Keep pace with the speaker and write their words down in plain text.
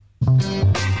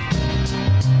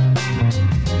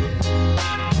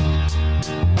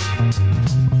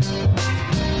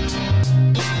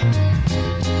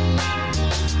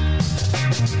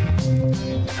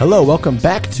Hello, welcome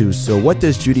back to So What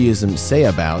Does Judaism Say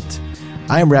About?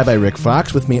 I am Rabbi Rick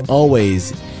Fox. With me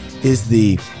always is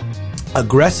the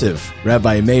aggressive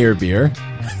Rabbi Bier Rabbi.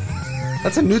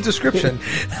 That's a new description.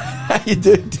 How you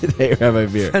doing today, Rabbi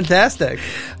Bier? Fantastic.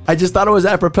 I just thought it was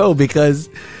apropos because,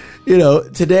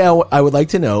 today I would like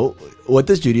to know, what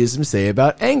does Judaism say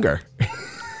about anger?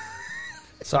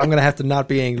 So I'm going to have to not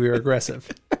be angry or aggressive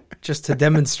just to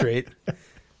demonstrate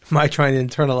my trying to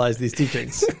internalize these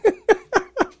teachings.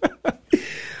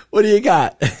 What do you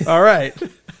got? All right.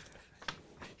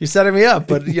 You're setting me up,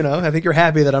 but, I think you're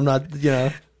happy that I'm not,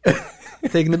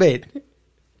 taking the bait.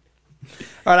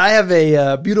 All right, I have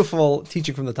a beautiful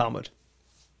teaching from the Talmud.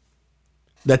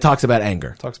 That talks about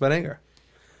anger. Talks about anger.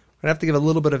 I'm going to have to give a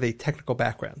little bit of a technical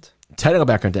background. Technical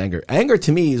background to anger. Anger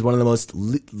to me is one of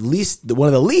the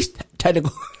least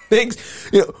technical things.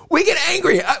 We get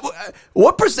angry.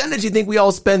 What percentage do you think we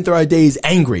all spend through our days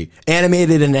angry,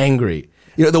 animated and angry?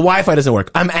 The Wi-Fi doesn't work.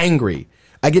 I'm angry.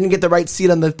 I didn't get the right seat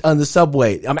on the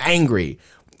subway. I'm angry.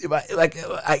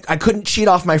 I couldn't cheat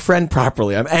off my friend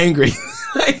properly. I'm angry.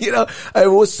 I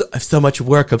have so much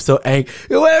work. I'm so angry.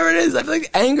 Whatever it is, I feel like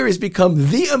anger has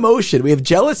become the emotion. We have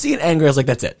jealousy and anger. I was like,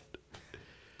 that's it.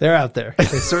 They're out there. They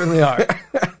certainly are.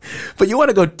 But you want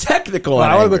to go technical on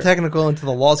I want to anger. go technical into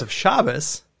the laws of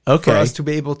Shabbos for us to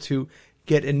be able to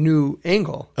get a new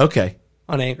angle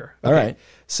on anger. All right.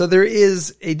 So there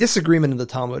is a disagreement in the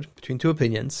Talmud between two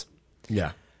opinions.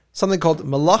 Yeah. Something called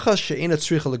malacha she'ena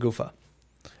tzricha legufa.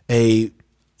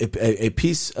 A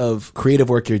piece of creative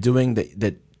work you're doing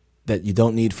that you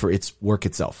don't need for its work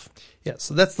itself. Yeah,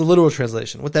 so that's the literal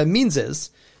translation. What that means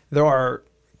is there are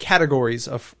categories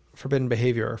of forbidden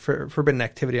behavior or forbidden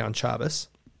activity on Shabbos,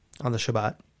 on the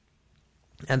Shabbat,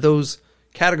 and those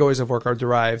categories of work are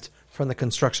derived from the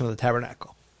construction of the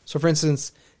tabernacle. So, for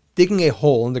instance, digging a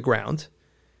hole in the ground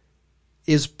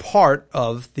is part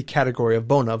of the category of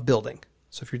bona, of building.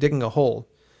 So if you're digging a hole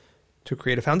to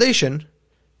create a foundation,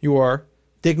 you are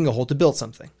digging a hole to build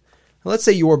something. Now, let's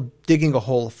say you are digging a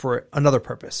hole for another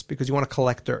purpose because you want to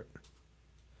collect dirt.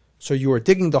 So you are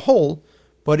digging the hole,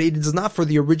 but it is not for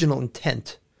the original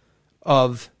intent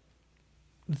of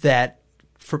that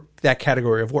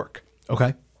category of work.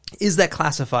 Okay. Is that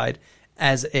classified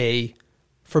as a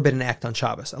forbidden act on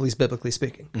Shabbos, at least biblically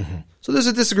speaking? Mm-hmm. So there's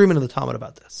a disagreement in the Talmud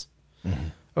about this. Mm-hmm.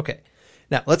 Okay.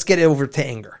 Now let's get over to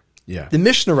anger. Yeah. The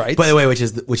Mishnah writes, by the way, which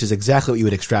is exactly what you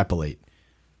would extrapolate.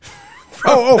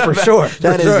 For sure.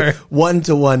 That is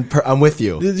 1-to-1. I'm with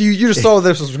you. You just saw where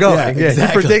this was going. Yeah,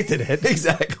 exactly. You predicted it.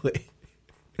 Exactly.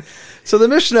 So the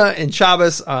Mishnah in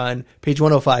Shabbos on page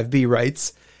 105b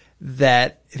writes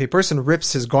that if a person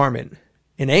rips his garment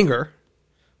in anger,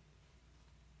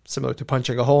 similar to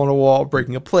punching a hole in a wall,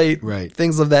 breaking a plate, right,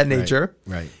 things of that nature,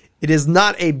 right, it is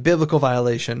not a biblical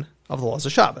violation of the laws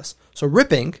of Shabbos. So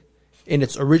ripping, in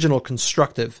its original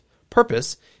constructive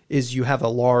purpose, is you have a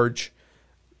large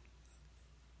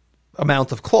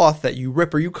amount of cloth that you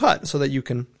rip or you cut so that you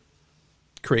can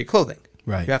create clothing.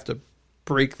 Right. You have to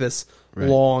break this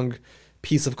long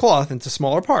piece of cloth into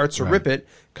smaller parts or rip it,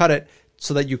 cut it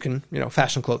so that you can,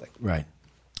 fashion clothing. Right.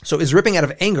 So is ripping out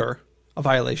of anger a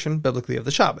violation biblically of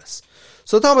the Shabbos?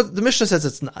 So the Mishnah says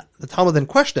it's not. The Talmud then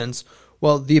questions,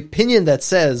 well, the opinion that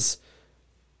says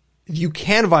you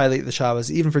can violate the Shabbos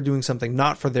even for doing something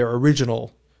not for their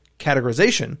original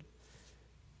categorization,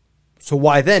 so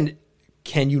why then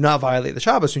can you not violate the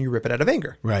Shabbos when you rip it out of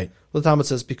anger? Right. Well, the Talmud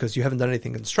says because you haven't done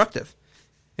anything constructive.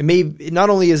 Not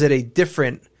only is it a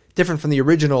different from the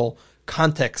original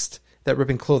context that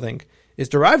ripping clothing is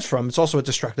derived from, it's also a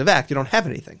destructive act. You don't have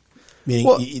anything.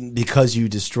 Meaning because you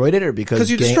destroyed it, or because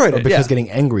you destroyed it, because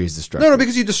getting angry is destructive? No,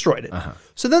 because you destroyed it. Uh-huh.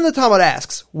 So then the Talmud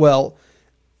asks, well,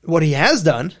 what he has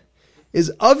done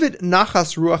is avid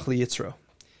nachas ruach liyitzro.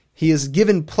 He has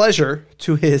given pleasure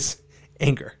to his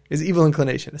anger, his evil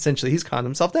inclination. Essentially, he's calmed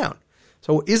himself down.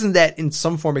 So isn't that in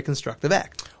some form a constructive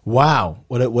act? Wow,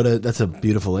 that's a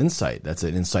beautiful insight. That's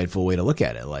an insightful way to look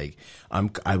at it. Like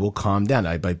I will calm down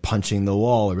by punching the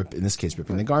wall, or in this case,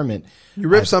 ripping the garment. You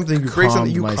rip something, you break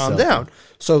something, you calm down.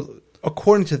 So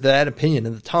according to that opinion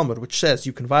in the Talmud, which says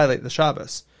you can violate the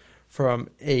Shabbos from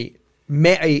an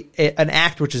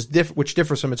act which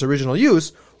differs from its original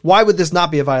use, why would this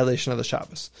not be a violation of the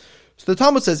Shabbos? So the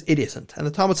Talmud says it isn't, and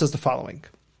the Talmud says the following.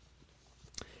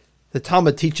 The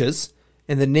Talmud teaches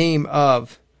in the name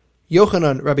of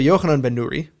Rabbi Yochanan ben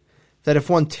Nuri, that if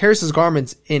one tears his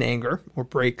garments in anger, or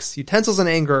breaks utensils in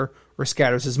anger, or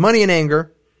scatters his money in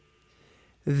anger,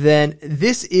 then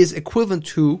this is equivalent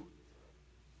to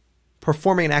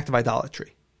performing an act of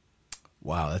idolatry.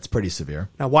 Wow, that's pretty severe.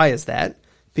 Now, why is that?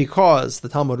 Because the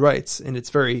Talmud writes, in its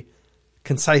very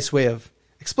concise way of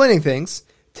explaining things,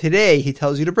 today he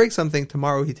tells you to break something,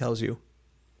 tomorrow he tells you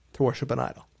to worship an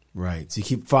idol. Right. So you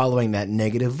keep following that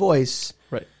negative voice.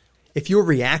 Right. If your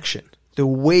reaction, the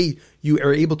way you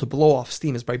are able to blow off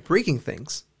steam is by breaking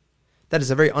things, that is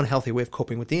a very unhealthy way of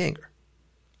coping with the anger.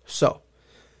 So,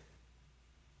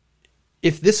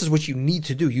 if this is what you need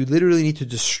to do, you literally need to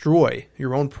destroy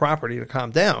your own property to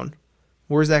calm down.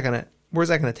 Where's that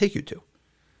gonna take you to?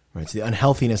 Right. So the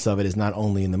unhealthiness of it is not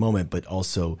only in the moment, but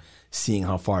also seeing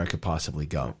how far it could possibly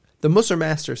go. The Musar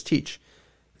masters teach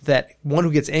that one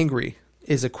who gets angry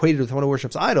is equated with one who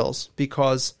worships idols,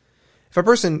 because if a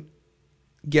person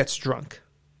gets drunk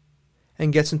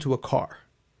and gets into a car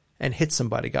and hits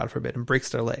somebody, God forbid, and breaks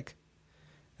their leg,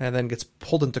 and then gets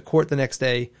pulled into court the next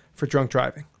day for drunk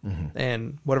driving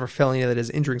and whatever felony that is,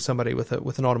 injuring somebody with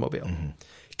an automobile,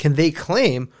 can they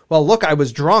claim, well, look, I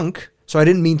was drunk, so I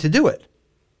didn't mean to do it?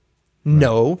 Right.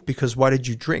 No, because why did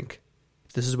you drink?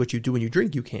 If this is what you do when you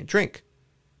drink, you can't drink.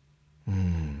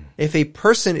 If a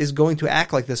person is going to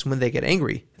act like this when they get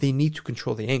angry, they need to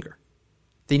control the anger.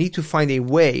 They need to find a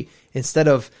way, instead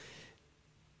of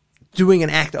doing an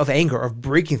act of anger, of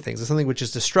breaking things, of something which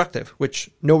is destructive, which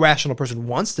no rational person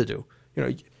wants to do. You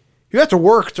know, you have to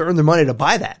work to earn the money to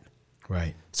buy that.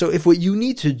 Right. So if what you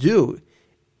need to do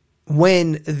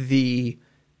when the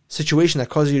situation that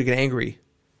causes you to get angry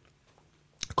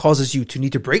causes you to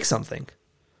need to break something,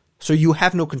 so you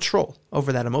have no control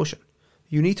over that emotion,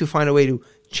 you need to find a way to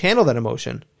channel that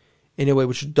emotion in a way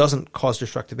which doesn't cause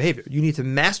destructive behavior. You need to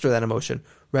master that emotion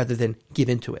rather than give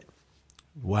into it.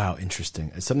 Wow,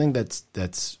 interesting. Something that's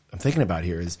I'm thinking about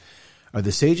here is, are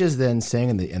the sages then saying,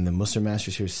 and the Musar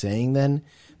masters here saying then,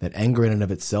 that anger in and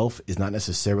of itself is not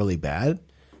necessarily bad?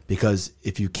 Because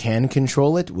if you can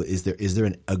control it, is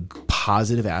there a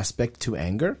positive aspect to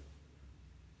anger?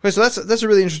 Okay, so that's a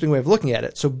really interesting way of looking at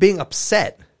it. So being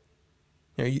upset,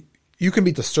 you can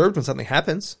be disturbed when something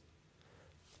happens,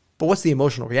 but what's the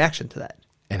emotional reaction to that?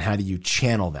 And how do you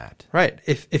channel that? Right.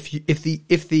 If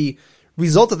the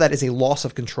result of that is a loss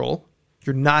of control,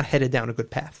 you're not headed down a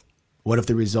good path. What if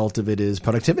the result of it is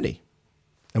productivity,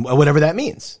 and whatever that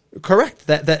means? Correct.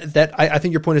 I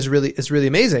think your point is really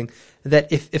amazing.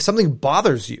 That if something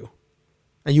bothers you,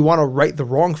 and you want to right the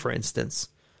wrong, for instance,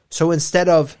 so instead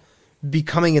of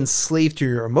becoming enslaved to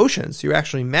your emotions, you're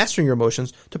actually mastering your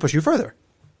emotions to push you further.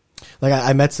 Like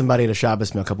I met somebody at a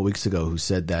Shabbos meal a couple of weeks ago who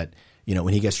said that,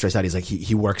 when he gets stressed out, he's like,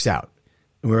 he works out.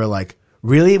 And we were like,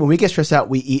 really? When we get stressed out,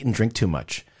 we eat and drink too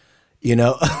much, Right.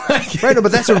 No,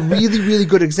 but that's a really, really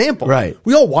good example. Right.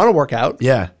 We all want to work out.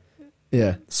 Yeah.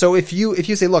 Yeah. So if you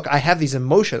say, look, I have these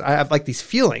emotions, I have like these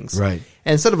feelings. Right.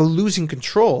 And instead of losing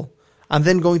control, I'm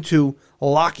then going to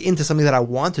lock into something that I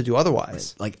want to do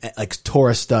otherwise. Right. Like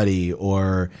Torah study,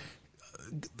 or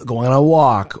going on a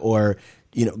walk, or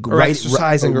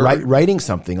exercising, or writing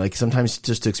something. Like sometimes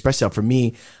just to express yourself. For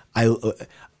me,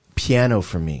 piano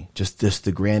for me, just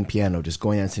the grand piano, just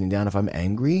going out and sitting down. If I'm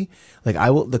angry,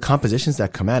 the compositions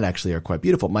that come out actually are quite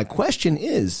beautiful. My question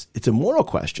is, it's a moral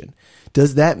question.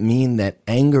 Does that mean that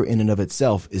anger in and of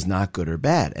itself is not good or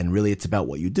bad? And really it's about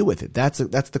what you do with it. That's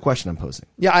the question I'm posing.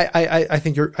 Yeah. I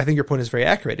think your point is very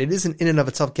accurate. It isn't in and of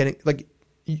itself getting,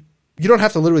 you don't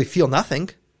have to literally feel nothing.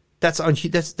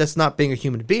 That's not being a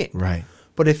human being. Right.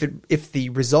 But if the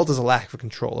result is a lack of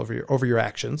control over your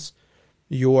actions,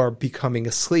 you're becoming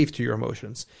a slave to your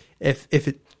emotions. If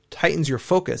it tightens your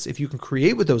focus, if you can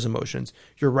create with those emotions,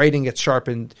 your writing gets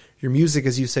sharpened, your music,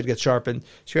 as you said, gets sharpened.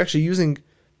 So you're actually using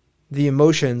the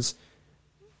emotions,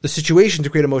 the situation, to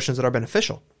create emotions that are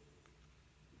beneficial.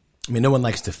 I mean, no one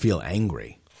likes to feel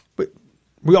angry. But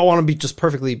we all want to be just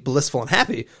perfectly blissful and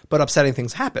happy, but upsetting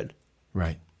things happen.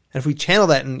 Right. And if we channel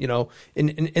that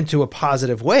into a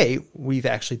positive way, we've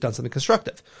actually done something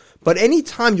constructive. But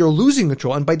anytime you're losing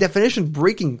control, and by definition,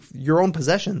 breaking your own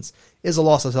possessions is a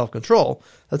loss of self-control,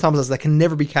 the Talmud says that can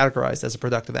never be categorized as a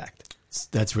productive act.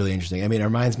 That's really interesting. I mean, it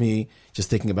reminds me, just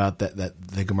thinking about that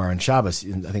the Gemara in Shabbos,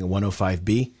 I think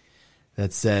 105b,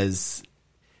 that says,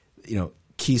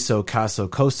 kiso, kaso,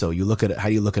 koso. You look at how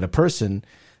you look at a person.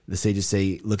 The sages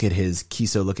say, look at his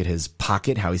kiso, look at his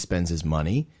pocket, how he spends his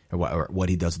money, or what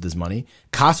he does with his money.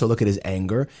 Kaso, look at his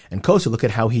anger. And koso, look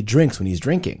at how he drinks when he's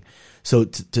drinking. So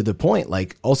to the point,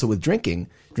 also with drinking,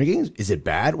 is it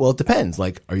bad? Well, it depends.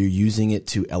 Are you using it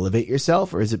to elevate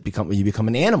yourself, or is it you become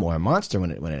an animal or a monster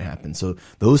when it happens? So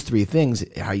those three things,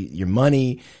 your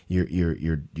money,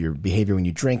 your behavior when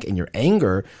you drink, and your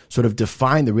anger, sort of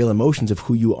define the real emotions of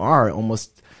who you are,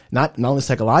 almost not only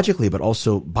psychologically, but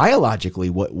also biologically,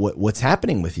 what's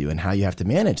happening with you and how you have to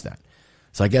manage that.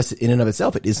 So I guess in and of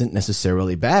itself, it isn't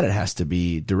necessarily bad. It has to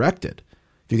be directed.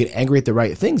 If you get angry at the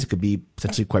right things, it could be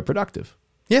potentially quite productive.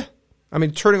 Yeah. I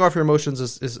mean, turning off your emotions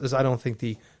is I don't think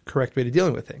the correct way to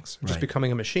dealing with things. Just Right.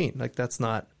 becoming a machine. Like that's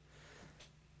not.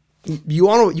 You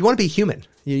want to be human.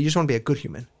 You just want to be a good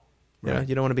human. You know? Right.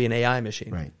 You don't want to be an AI machine.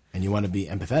 Right. And you want to be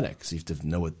empathetic, so you have to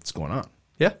know what's going on.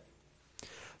 Yeah.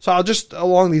 So I'll just,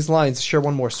 along these lines, share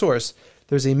one more source.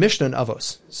 There's a Mishnah in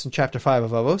Avos. It's in chapter 5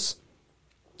 of Avos.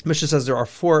 Mishnah says there are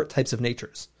 4 types of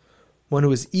natures. One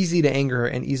who is easy to anger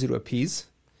and easy to appease.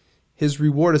 His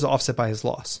reward is offset by his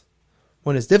loss.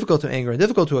 One is difficult to anger and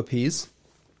difficult to appease.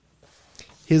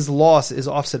 His loss is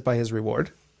offset by his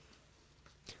reward.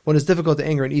 One is difficult to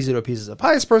anger and easy to appease is a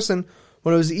pious person.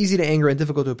 One who is easy to anger and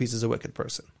difficult to appease is a wicked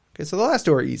person. Okay, so the last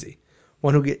 2 are easy.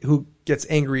 One who gets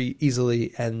angry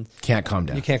easily and Can't calm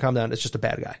down. you can't calm down. It's just a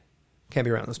bad guy. Can't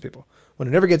be around those people. One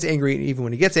who never gets angry, and even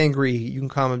when he gets angry, you can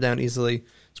calm him down easily.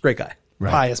 It's a great guy.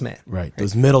 Right. Pious man. Right.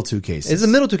 Those middle 2 cases. It's the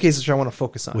middle 2 cases which I want to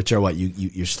focus on. Which are what?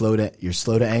 You're slow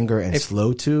to anger and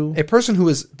slow to A person who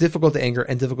is difficult to anger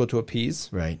and difficult to appease,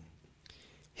 right.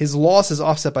 his loss is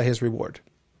offset by his reward.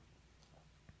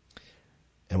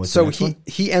 And what's So the next one?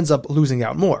 he ends up losing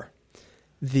out more.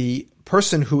 The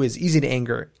person who is easy to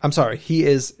anger,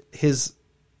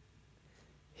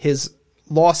 his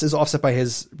loss is offset by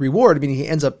his reward, meaning he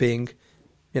ends up being,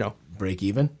 Break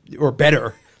even? or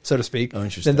better, so to speak, Oh,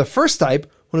 interesting. than the first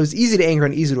type, when it was easy to anger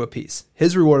and easy to appease.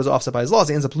 His reward is offset by his loss.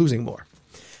 He ends up losing more.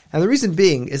 And the reason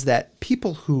being is that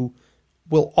people who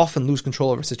will often lose control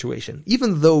over a situation,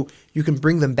 even though you can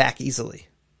bring them back easily,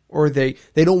 or they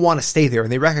don't want to stay there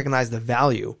and they recognize the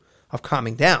value of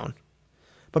calming down,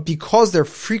 but because they're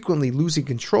frequently losing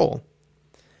control,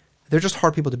 they're just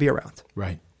hard people to be around.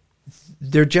 Right.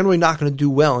 They're generally not going to do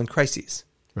well in crises.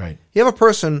 Right. You have a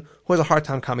person who has a hard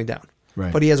time calming down,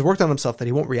 Right. but he has worked on himself that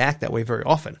he won't react that way very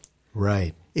often,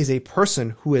 Right. is a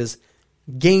person who has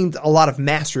gained a lot of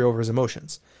mastery over his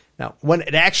emotions. Now, when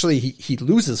it actually he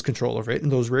loses control over it, in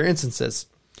those rare instances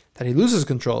that he loses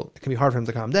control, it can be hard for him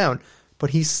to calm down, but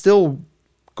he's still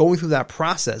going through that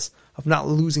process of not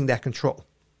losing that control.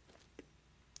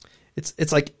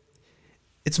 It's like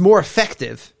it's more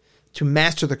effective to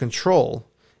master the control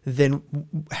than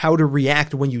how to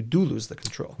react when you do lose the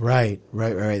control. Right.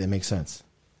 That makes sense.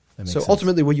 So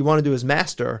ultimately, what you want to do is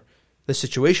master the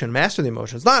situation, master the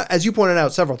emotions. Not, as you pointed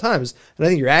out several times, and I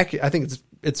think I think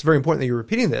it's very important that you're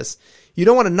repeating this. You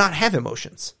don't want to not have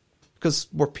emotions because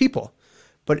we're people.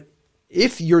 But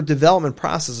if your development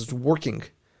process is working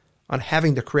on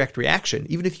having the correct reaction,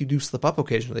 even if you do slip up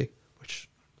occasionally, which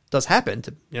does happen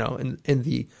to, in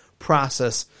the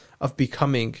process of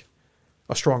becoming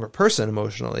a stronger person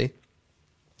emotionally,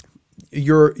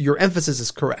 your emphasis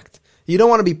is correct. You don't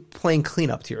want to be playing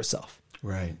cleanup to yourself.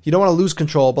 Right. You don't want to lose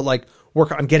control, but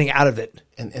work on getting out of it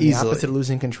And easily. the opposite of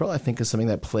losing control, I think, is something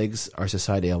that plagues our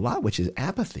society a lot, which is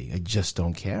apathy. I just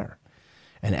don't care.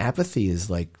 And apathy is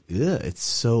it's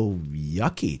so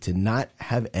yucky to not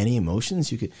have any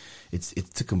emotions. It's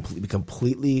to be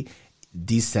completely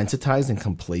desensitized and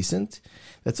complacent.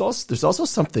 There's also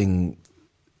something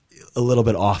a little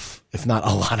bit off, if not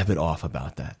a lot of it off,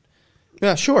 about that.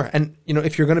 Yeah, sure. And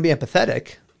if you're going to be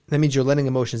empathetic, that means you're letting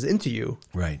emotions into you.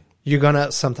 Right. You're going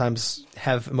to sometimes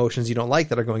have emotions you don't like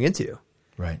that are going into you.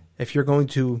 Right. If you're going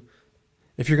to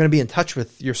be in touch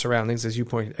with your surroundings, as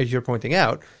you're pointing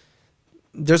out,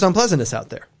 there's unpleasantness out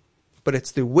there. But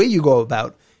it's the way you go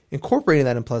about incorporating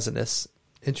that unpleasantness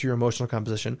into your emotional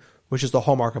composition, which is the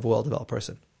hallmark of a well-developed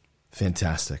person.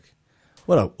 Fantastic.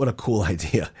 What a cool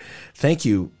idea. Thank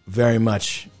you very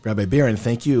much, Rabbi Bier, and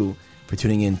thank you for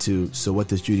tuning in to So What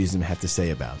Does Judaism Have to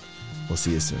Say About? We'll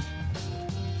see you soon.